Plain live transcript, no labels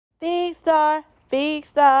Veekstar,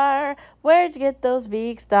 Veekstar, where'd you get those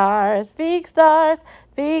Veekstars? Veekstars,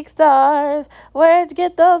 Veekstars, where'd you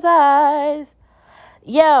get those eyes?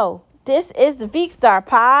 Yo, this is the Veekstar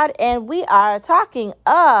Pod, and we are talking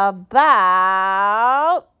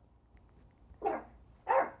about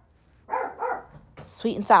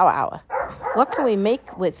sweet and sour hour. What can we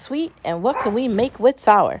make with sweet, and what can we make with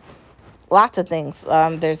sour? Lots of things.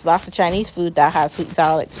 There's lots of Chinese food that has sweet and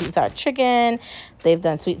sour, like sweet and sour chicken. They've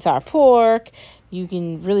done sweet and sour pork. You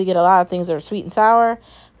can really get a lot of things that are sweet and sour.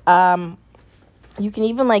 You can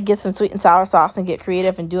even like get some sweet and sour sauce and get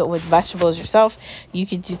creative and do it with vegetables yourself. You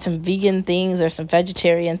could do some vegan things or some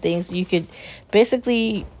vegetarian things. You could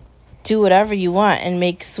basically do whatever you want and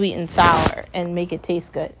make sweet and sour and make it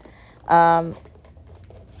taste good. Um,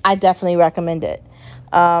 I definitely recommend it.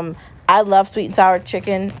 I love sweet and sour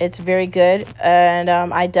chicken. It's very good, and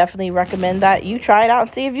I definitely recommend that you try it out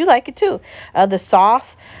and see if you like it too. The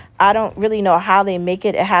sauce, I don't really know how they make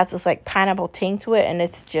it. It has this like pineapple tang to it, and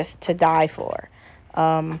it's just to die for.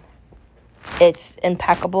 Um, it's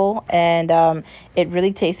impeccable, and it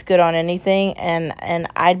really tastes good on anything, and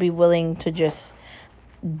I'd be willing to just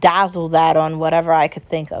dazzle that on whatever I could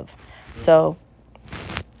think of. So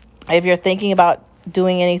if you're thinking about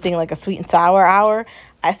doing anything like a sweet and sour hour,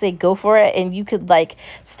 I say go for it. And you could like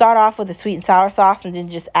start off with a sweet and sour sauce and then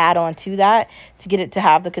just add on to that to get it to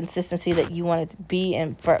have the consistency that you want it to be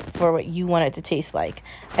and for what you want it to taste like.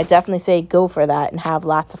 I definitely say go for that and have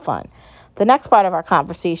lots of fun. The next part of our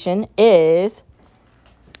conversation is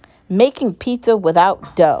making pizza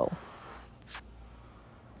without dough.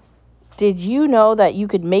 Did you know that you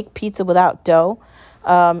could make pizza without dough?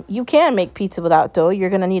 You can make pizza without dough.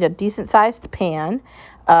 You're going to need a decent sized pan.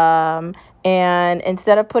 And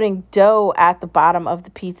instead of putting dough at the bottom of the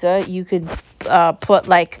pizza, you could put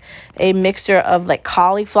like a mixture of like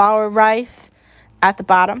cauliflower rice at the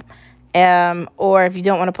bottom. Or if you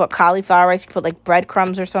don't want to put cauliflower rice, you can put like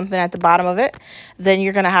breadcrumbs or something at the bottom of it. Then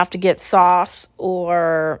you're going to have to get sauce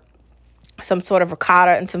or some sort of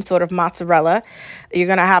ricotta and some sort of mozzarella. You're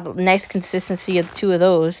going to have a nice consistency of the two of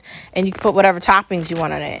those, and you can put whatever toppings you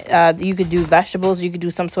want on it. You could do vegetables, you could do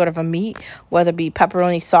some sort of a meat, whether it be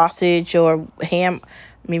pepperoni, sausage, or ham.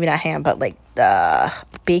 Maybe not ham, but like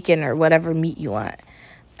bacon or whatever meat you want.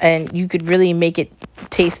 And you could really make it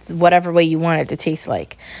taste whatever way you want it to taste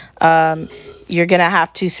like. You're going to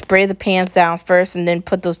have to spray the pans down first and then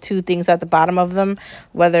put those two things at the bottom of them,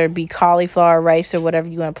 whether it be cauliflower rice or whatever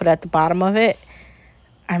you want to put at the bottom of it.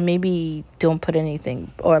 Or maybe don't put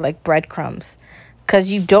anything, or like breadcrumbs, because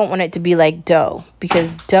you don't want it to be like dough, because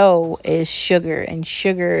dough is sugar and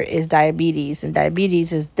sugar is diabetes and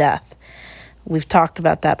diabetes is death. We've talked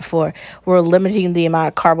about that before. We're limiting the amount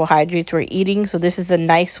of carbohydrates we're eating, so this is a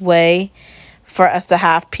nice way for us to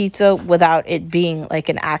have pizza without it being like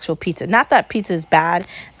an actual pizza. Not that pizza is bad.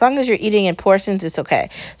 As long as you're eating in portions, it's okay.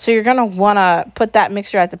 So you're going to want to put that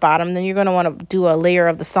mixture at the bottom. Then you're going to want to do a layer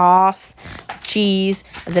of the sauce, the cheese,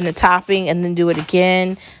 and then the topping, and then do it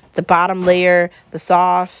again. The bottom layer, the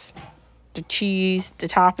sauce, the cheese, the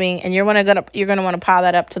topping, and you're gonna want to pile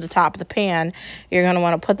that up to the top of the pan. You're gonna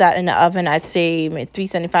want to put that in the oven. I'd say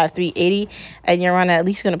 375, 380, and you're at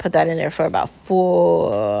least gonna put that in there for about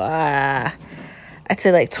I'd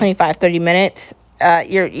say like 25, 30 minutes.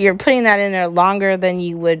 You're putting that in there longer than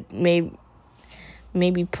you would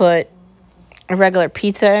maybe put a regular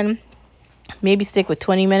pizza in. Maybe stick with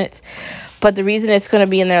 20 minutes. But the reason it's going to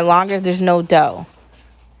be in there longer, there's no dough.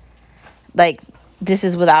 Like, this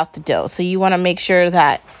is without the dough. So you want to make sure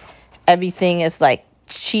that everything is like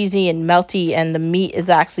cheesy and melty and the meat is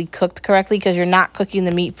actually cooked correctly, because you're not cooking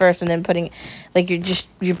the meat first and then putting like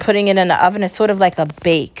you're putting it in the oven. It's sort of like a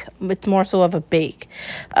bake. It's more so of a bake.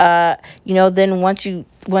 Then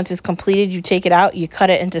once it's completed, you take it out, you cut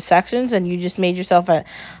it into sections, and you just made yourself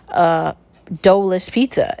a doughless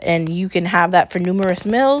pizza. And you can have that for numerous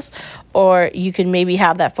meals, or you can maybe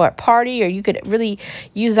have that for a party, or you could really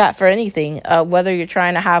use that for anything, whether you're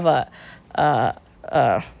trying to have a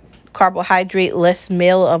carbohydrate less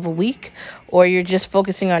meal of a week, or you're just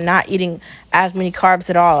focusing on not eating as many carbs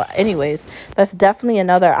at all. Anyways, that's definitely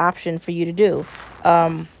another option for you to do.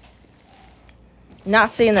 Not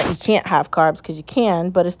saying that you can't have carbs, because you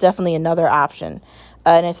can, but it's definitely another option.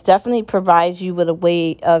 And it's definitely provides you with a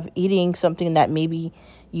way of eating something that maybe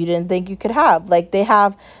you didn't think you could have. Like, they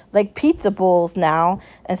have like pizza bowls now.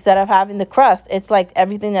 Instead of having the crust, it's like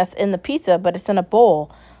everything that's in the pizza, but it's in a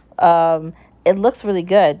bowl. It looks really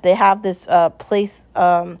good. They have this place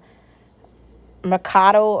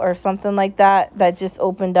Mercado or something like that just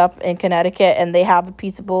opened up in Connecticut, and they have the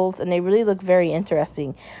pizza bowls, and they really look very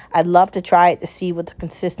interesting. I'd love to try it to see what the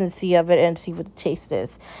consistency of it and see what the taste is.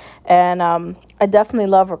 And I definitely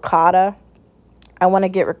love ricotta. I want to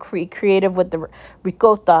get creative with the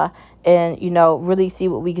ricotta, and really see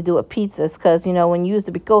what we could do with pizzas, because when you use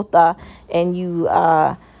the ricotta and you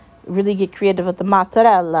really get creative with the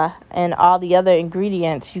mozzarella and all the other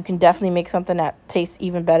ingredients, you can definitely make something that tastes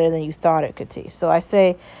even better than you thought it could taste. So I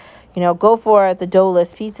say, go for the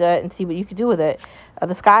doughless pizza and see what you could do with it.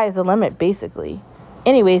 The sky is the limit, basically.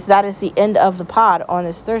 Anyways, that is the end of the pod on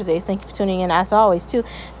this Thursday. Thank you for tuning in, as always, to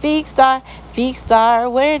Veek Star. Veek Star,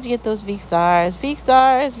 where'd you get those Veek Stars? Veek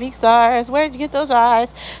Stars, Veek Stars, where'd you get those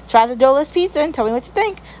eyes? Try the doughless pizza and tell me what you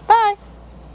think. Bye.